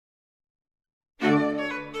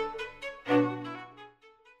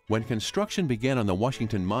When construction began on the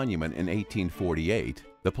Washington Monument in 1848,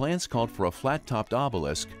 the plans called for a flat-topped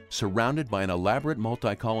obelisk surrounded by an elaborate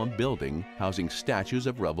multi-column building housing statues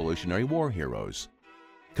of Revolutionary War heroes.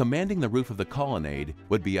 Commanding the roof of the colonnade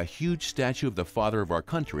would be a huge statue of the father of our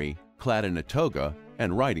country, clad in a toga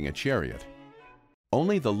and riding a chariot.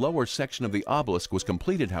 Only the lower section of the obelisk was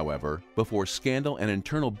completed, however, before scandal and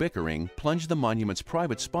internal bickering plunged the monument's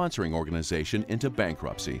private sponsoring organization into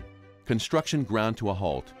bankruptcy. Construction ground to a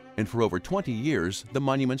halt, and for over 20 years the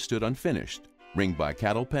monument stood unfinished, ringed by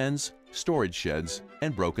cattle pens, storage sheds,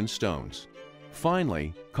 and broken stones.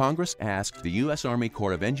 Finally, Congress asked the U.S. Army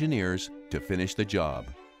Corps of Engineers to finish the job.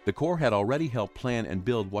 The Corps had already helped plan and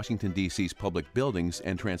build Washington, D.C.'s public buildings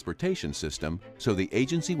and transportation system, so the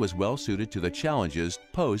agency was well suited to the challenges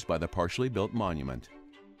posed by the partially built monument.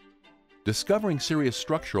 Discovering serious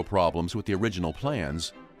structural problems with the original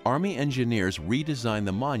plans, Army engineers redesigned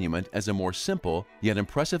the monument as a more simple yet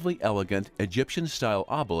impressively elegant Egyptian-style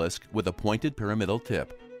obelisk with a pointed pyramidal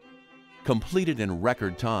tip. Completed in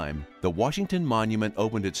record time, the Washington Monument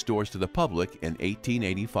opened its doors to the public in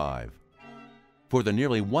 1885. For the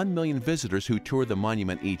nearly 1 million visitors who tour the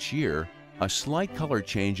monument each year, a slight color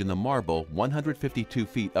change in the marble 152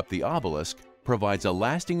 feet up the obelisk provides a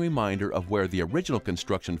lasting reminder of where the original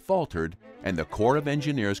construction faltered and the Corps of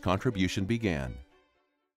Engineers' contribution began.